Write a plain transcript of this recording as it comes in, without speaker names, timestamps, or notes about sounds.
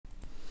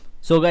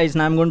So guys,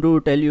 now I'm going to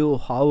tell you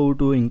how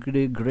to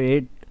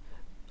integrate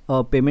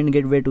a payment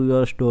gateway to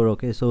your store.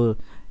 Okay, so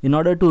in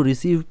order to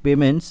receive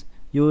payments,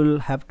 you will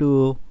have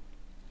to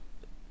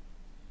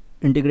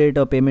integrate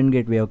a payment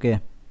gateway. Okay,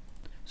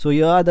 so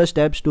here are the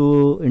steps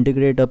to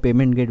integrate a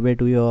payment gateway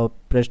to your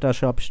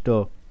PrestaShop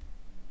store.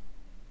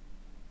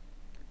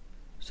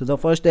 So the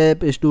first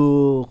step is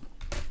to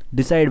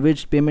decide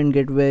which payment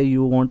gateway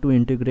you want to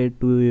integrate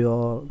to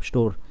your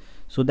store.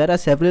 So there are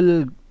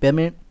several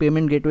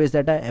payment gateways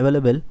that are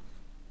available.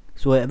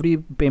 So every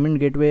payment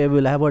gateway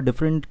will have a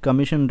different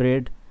commission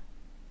rate.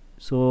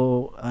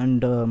 So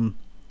and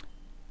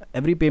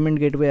every payment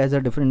gateway has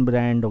a different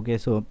brand. Okay,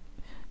 so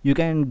you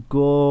can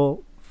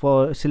go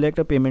for select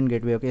a payment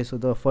gateway. Okay, so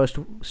the first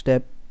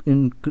step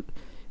in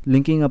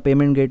linking a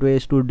payment gateway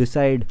is to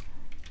decide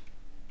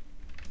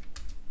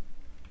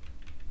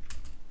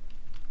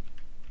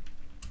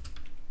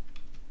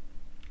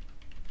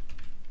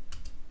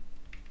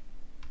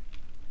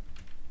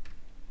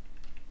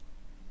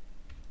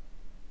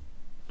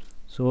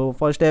so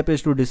first step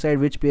is to decide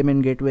which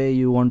payment gateway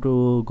you want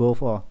to go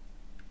for.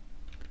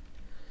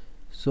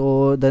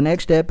 So the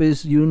next step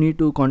is you need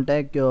to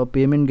contact your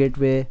payment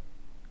gateway.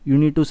 You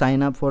need to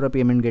sign up for a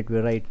payment gateway,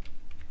 right?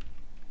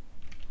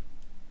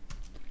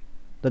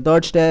 The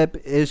third step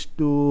is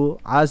to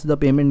ask the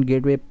payment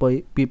gateway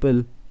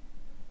people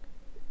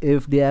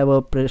if they have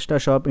a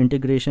PrestaShop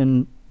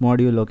integration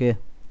module. Okay,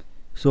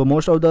 so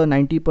most of the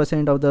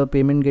 90% of the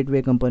payment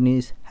gateway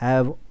companies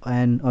have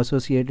an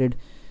associated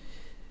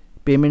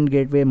payment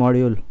gateway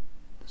module.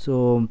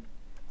 So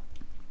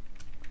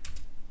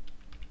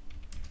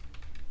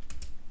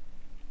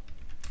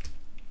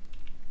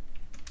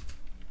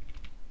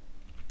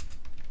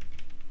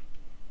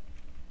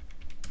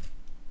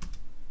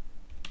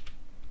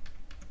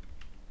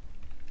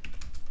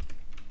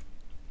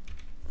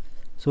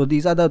so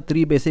these are the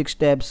three basic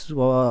steps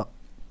for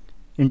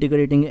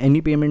integrating any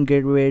payment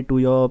gateway to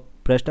your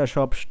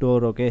PrestaShop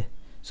store. Okay,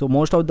 so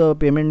most of the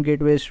payment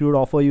gateways should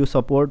offer you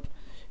support.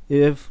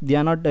 If they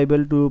are not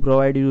able to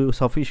provide you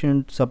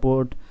sufficient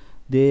support,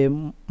 they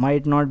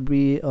might not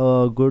be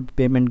a good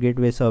payment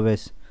gateway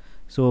service.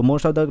 So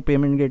most of the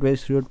payment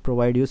gateways should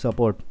provide you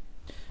support.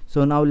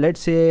 So now let's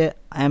say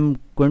I'm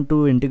going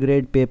to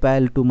integrate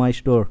PayPal to my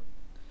store.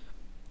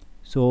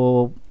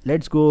 So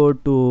let's go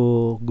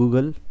to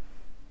Google.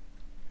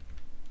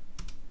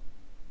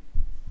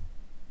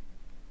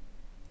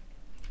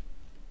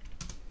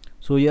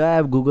 So here I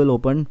have Google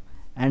open,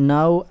 and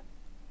now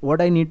what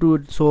I need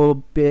to,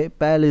 so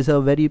PayPal is a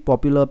very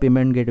popular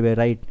payment gateway,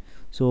 right?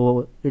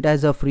 So it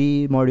has a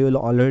free module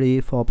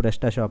already for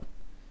PrestaShop.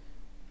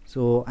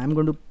 So I'm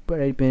going to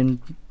type in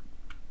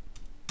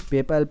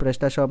PayPal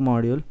PrestaShop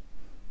module.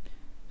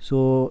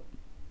 So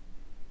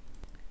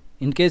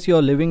in case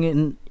you're living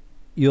in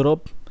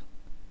Europe,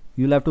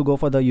 you'll have to go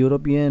for the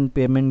European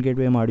payment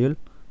gateway module.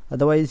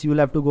 Otherwise you'll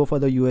have to go for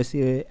the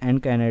USA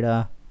and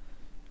Canada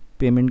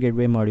payment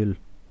gateway module.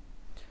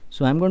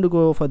 So I'm going to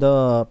go for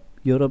the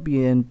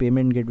European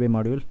payment gateway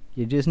module.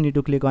 You just need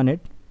to click on it.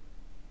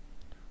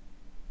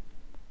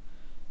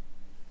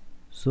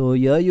 So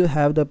here you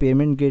have the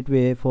payment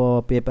gateway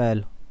for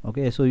PayPal.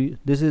 Okay, so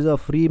this is a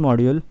free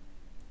module.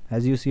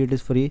 As you see, it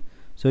is free.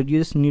 So you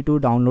just need to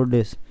download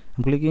this.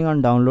 I'm clicking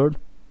on download,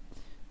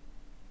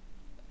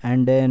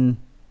 and then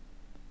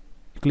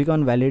click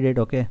on validate.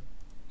 Okay,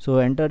 so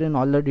enter in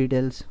all the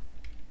details.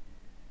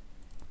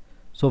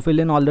 So fill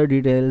in all the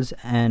details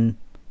and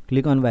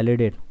click on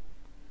validate.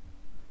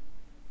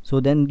 So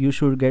then you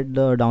should get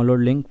the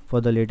download link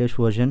for the latest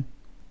version.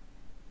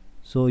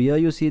 So here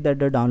you see that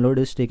the download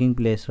is taking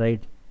place,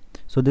 right?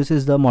 So this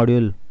is the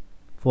module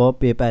for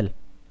PayPal.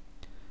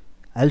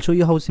 I'll show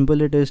you how simple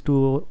it is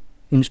to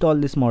install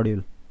this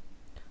module.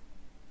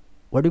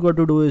 What you got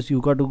to do is you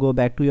got to go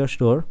back to your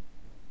store.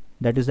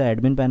 That is the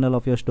admin panel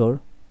of your store.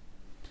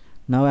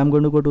 Now I'm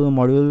going to go to the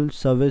module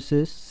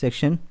services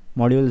section,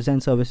 modules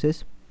and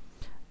services.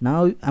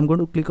 Now I'm going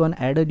to click on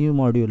add a new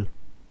module.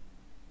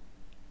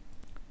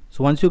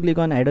 So once you click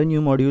on add a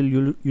new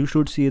module, you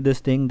should see this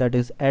thing that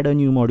is add a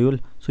new module.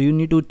 So you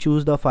need to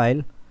choose the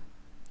file.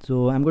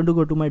 So I'm going to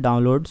go to my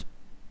downloads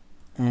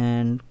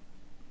and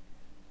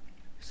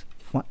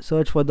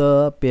search for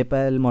the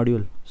PayPal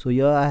module. So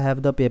here I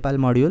have the PayPal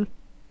module,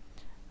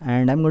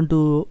 and I'm going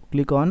to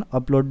click on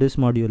upload this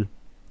module.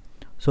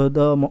 So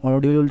the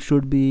module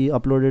should be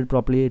uploaded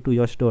properly to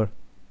your store.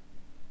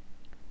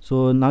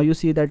 So now you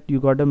see that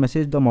you got a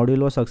message, the module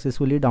was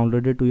successfully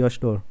downloaded to your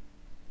store.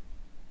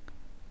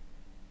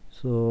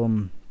 So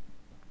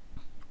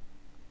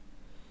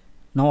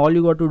now all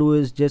you got to do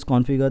is just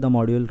configure the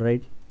module,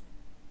 right?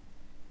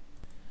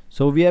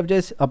 So we have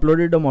just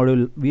uploaded the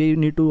module. We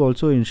need to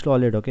also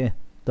install it. Okay,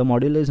 the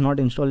module is not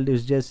installed,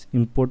 it's just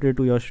imported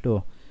to your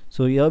store.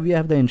 So here we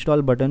have the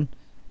install button.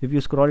 If you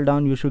scroll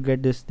down, you should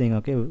get this thing,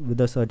 okay, with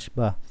the search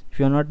bar. If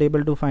you are not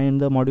able to find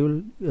the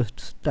module,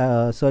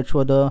 search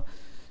for the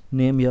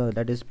name here,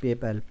 that is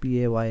PayPal,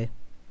 PAY.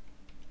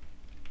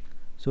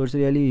 So it's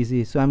really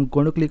easy. So I'm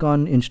going to click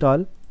on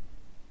install,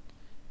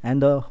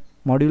 and the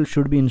module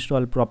should be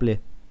installed properly.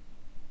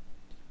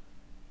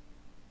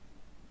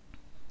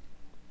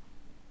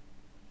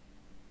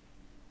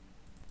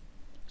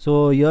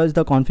 So here's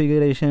the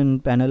configuration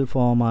panel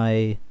for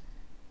my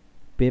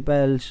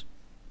PayPal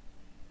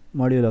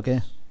module.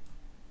 Okay,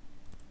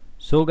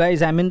 so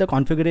guys, I'm in the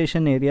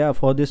configuration area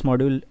for this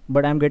module,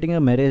 but I'm getting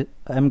a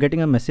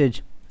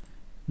message.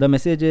 The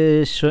message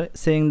is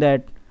saying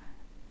that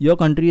your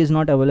country is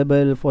not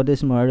available for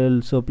this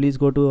module, so please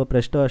go to a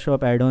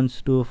PrestaShop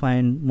add-ons to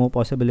find more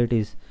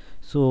possibilities.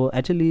 So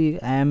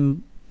actually I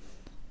am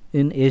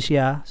in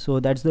Asia, so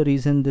that's the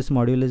reason this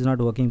module is not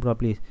working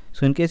properly.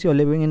 So in case you're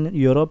living in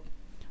Europe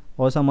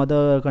or some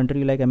other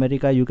country like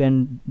America, you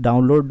can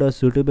download the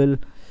suitable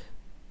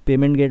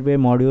payment gateway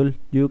module.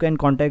 You can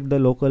contact the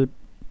local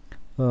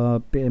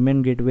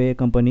payment gateway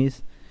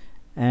companies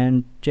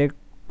and check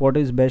what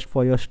is best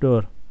for your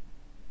store.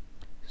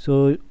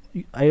 So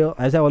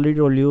as I already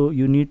told you,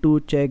 you need to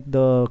check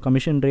the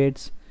commission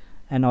rates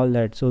and all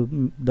that. So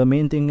the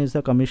main thing is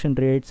the commission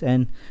rates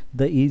and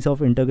the ease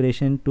of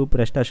integration to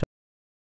PrestaShop.